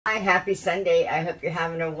Hi, happy Sunday. I hope you're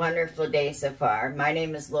having a wonderful day so far. My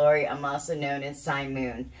name is Lori. I'm also known as Sai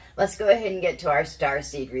Moon. Let's go ahead and get to our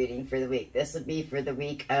starseed reading for the week. This will be for the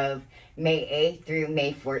week of May 8th through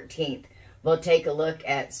May 14th. We'll take a look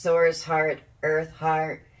at Source Heart, Earth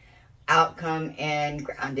Heart, Outcome, and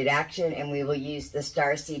Grounded Action, and we will use the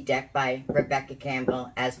Starseed deck by Rebecca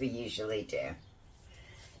Campbell as we usually do.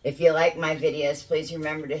 If you like my videos, please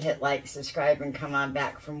remember to hit like, subscribe, and come on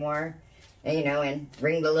back for more. And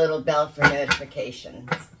ring the little bell for notifications.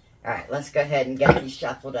 All right, let's go ahead and get these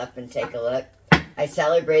shuffled up and take a look. I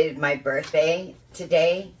celebrated my birthday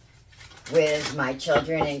today with my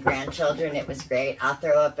children and grandchildren. It was great. I'll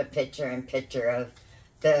throw up a picture of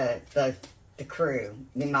the crew,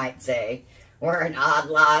 you might say. We're an odd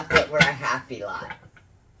lot, but we're a happy lot.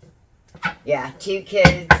 Yeah, 2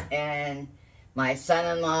 kids and my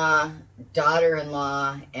son-in-law,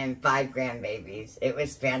 daughter-in-law, and 5 grandbabies. It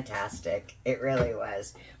was fantastic. It really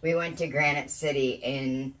was. We went to Granite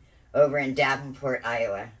City over in Davenport,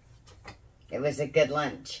 Iowa. It was a good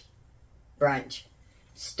brunch.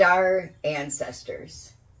 Star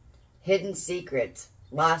ancestors, hidden secrets,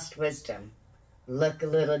 lost wisdom. Look a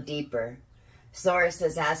little deeper. Source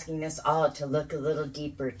is asking us all to look a little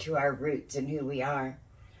deeper to our roots and who we are.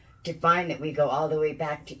 To find that we go all the way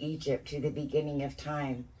back to Egypt, to the beginning of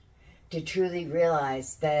time. To truly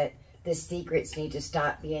realize that the secrets need to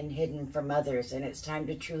stop being hidden from others, and it's time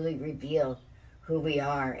to truly reveal who we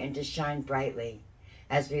are and to shine brightly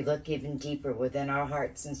as we look even deeper within our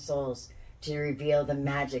hearts and souls to reveal the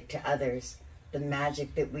magic to others, the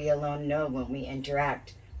magic that we alone know when we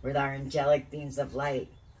interact with our angelic beings of light,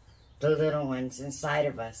 the little ones inside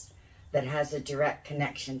of us that has a direct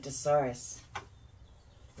connection to Source.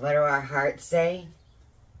 What do our hearts say?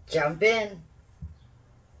 Jump in.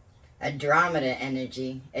 Andromeda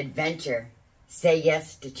energy, adventure. Say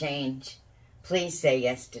yes to change. Please say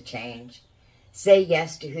yes to change. Say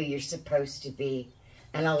yes to who you're supposed to be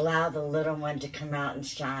and allow the little one to come out and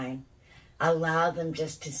shine. Allow them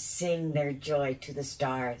just to sing their joy to the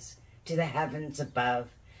stars, to the heavens above,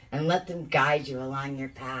 and let them guide you along your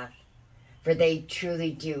path. For they truly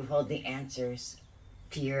do hold the answers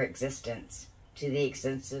to your existence, to the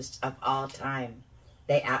existence of all time.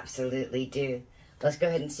 They absolutely do. Let's go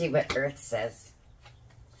ahead and see what Earth says.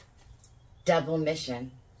 Double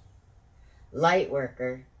mission.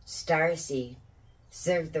 Lightworker, starseed,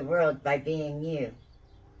 serve the world by being you,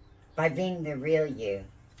 by being the real you,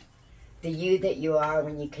 the you that you are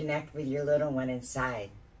when you connect with your little one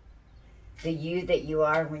inside, the you that you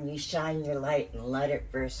are when you shine your light and let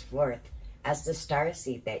it burst forth as the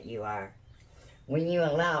starseed that you are. When you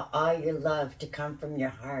allow all your love to come from your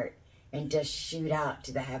heart and just shoot out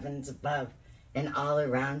to the heavens above and all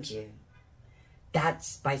around you.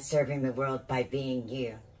 That's by serving the world by being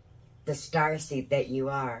you, the starseed that you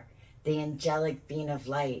are, the angelic being of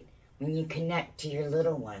light, when you connect to your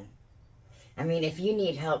little one. I mean, if you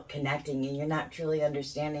need help connecting and you're not truly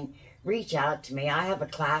understanding, reach out to me. I have a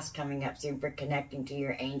class coming up soon for connecting to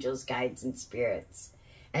your angels, guides, and spirits,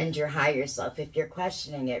 and your higher self. If you're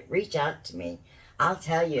questioning it, reach out to me. I'll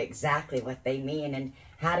tell you exactly what they mean and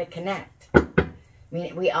how to connect. I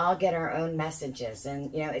mean, we all get our own messages,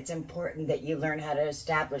 and, it's important that you learn how to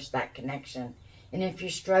establish that connection. And if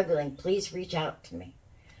you're struggling, please reach out to me.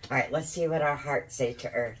 All right, let's see what our hearts say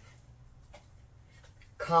to Earth.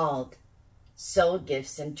 Called, soul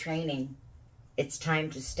gifts and training. It's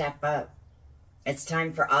time to step up. It's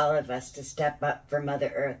time for all of us to step up for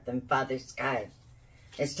Mother Earth and Father Sky.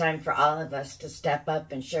 It's time for all of us to step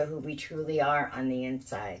up and show who we truly are on the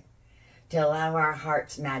inside, to allow our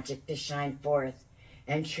heart's magic to shine forth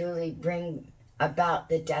and truly bring about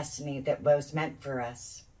the destiny that was meant for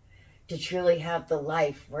us, to truly have the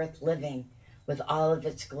life worth living with all of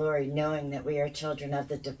its glory, knowing that we are children of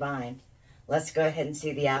the divine. Let's go ahead and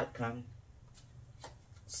see the outcome.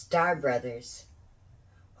 Star Brothers,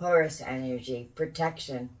 Horus energy,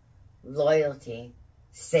 protection, loyalty,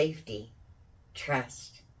 safety,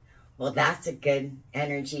 trust. Well, that's a good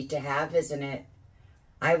energy to have, isn't it?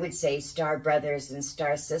 I would say star brothers and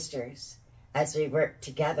star sisters as we work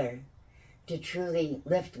together to truly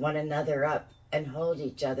lift one another up and hold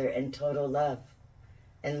each other in total love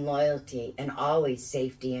and loyalty and always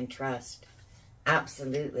safety and trust.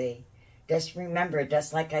 Absolutely. Just remember,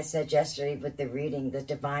 just like I said yesterday with the reading, the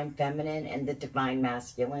divine feminine and the divine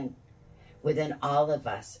masculine within all of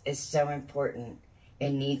us is so important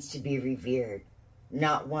and needs to be revered.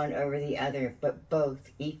 Not one over the other, but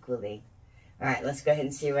both equally. All right, let's go ahead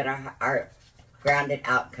and see what our grounded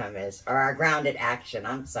outcome is, or our grounded action,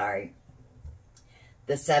 I'm sorry.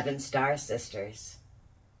 The 7 star sisters,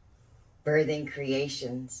 birthing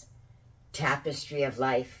creations, tapestry of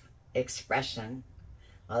life expression.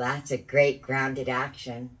 Well, that's a great grounded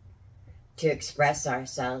action to express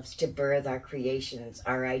ourselves, to birth our creations,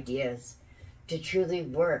 our ideas, to truly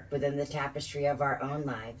work within the tapestry of our own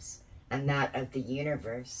lives and that of the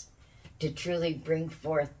universe, to truly bring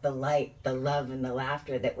forth the light, the love, and the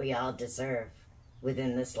laughter that we all deserve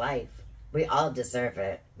within this life. We all deserve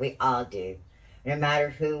it. We all do. No matter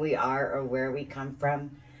who we are or where we come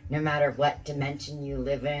from, no matter what dimension you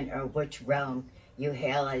live in or which realm you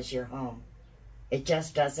hail as your home. It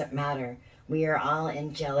just doesn't matter. We are all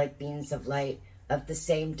angelic beings of light, of the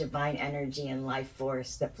same divine energy and life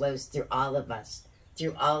force that flows through all of us,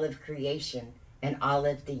 through all of creation and all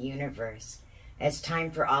of the universe. It's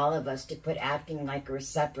time for all of us to quit acting like we're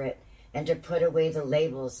separate and to put away the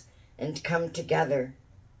labels and come together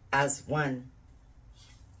as one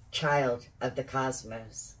child of the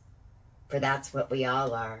cosmos. For that's what we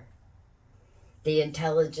all are. The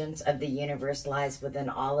intelligence of the universe lies within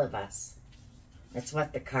all of us. That's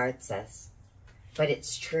what the card says. But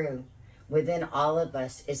it's true. Within all of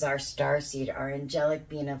us is our starseed, our angelic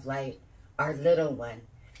being of light, our little one,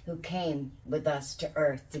 who came with us to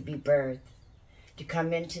earth to be birthed, to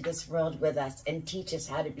come into this world with us and teach us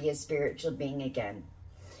how to be a spiritual being again.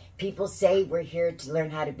 People say we're here to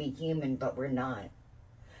learn how to be human, but we're not.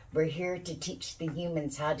 We're here to teach the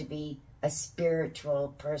humans how to be a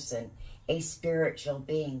spiritual person, a spiritual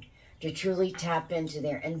being, to truly tap into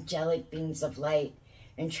their angelic beings of light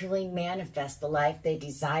and truly manifest the life they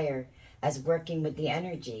desire as working with the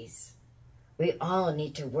energies. We all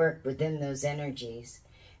need to work within those energies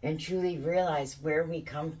and truly realize where we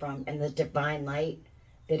come from and the divine light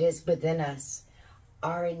that is within us.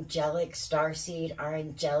 Our angelic starseed, our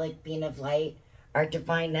angelic being of light, our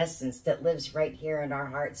divine essence that lives right here in our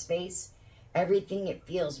heart space, everything it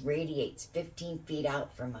feels radiates 15 feet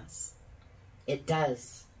out from us. It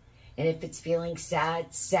does. And if it's feeling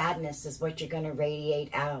sad, sadness is what you're going to radiate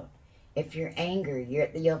out. If you're angry,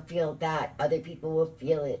 you'll feel that. Other people will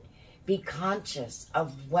feel it. Be conscious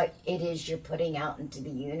of what it is you're putting out into the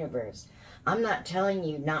universe. I'm not telling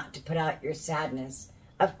you not to put out your sadness.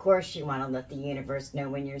 Of course you want to let the universe know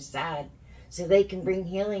when you're sad so they can bring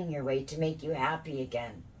healing your way to make you happy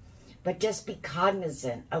again. But just be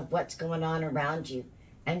cognizant of what's going on around you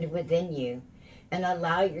and within you, and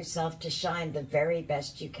allow yourself to shine the very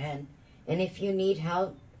best you can. And if you need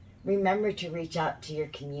help, remember to reach out to your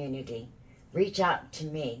community. Reach out to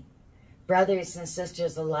me, brothers and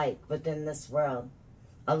sisters alike within this world,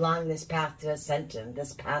 along this path to ascension,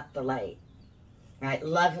 this path to light. All right,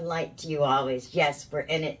 love and light to you always. Yes, we're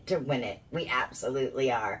in it to win it. We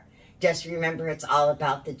absolutely are. Just remember it's all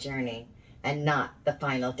about the journey and not the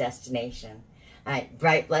final destination. All right,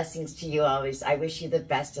 bright blessings to you always. I wish you the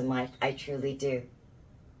best in life. I truly do.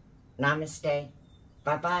 Namaste.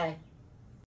 Bye-bye.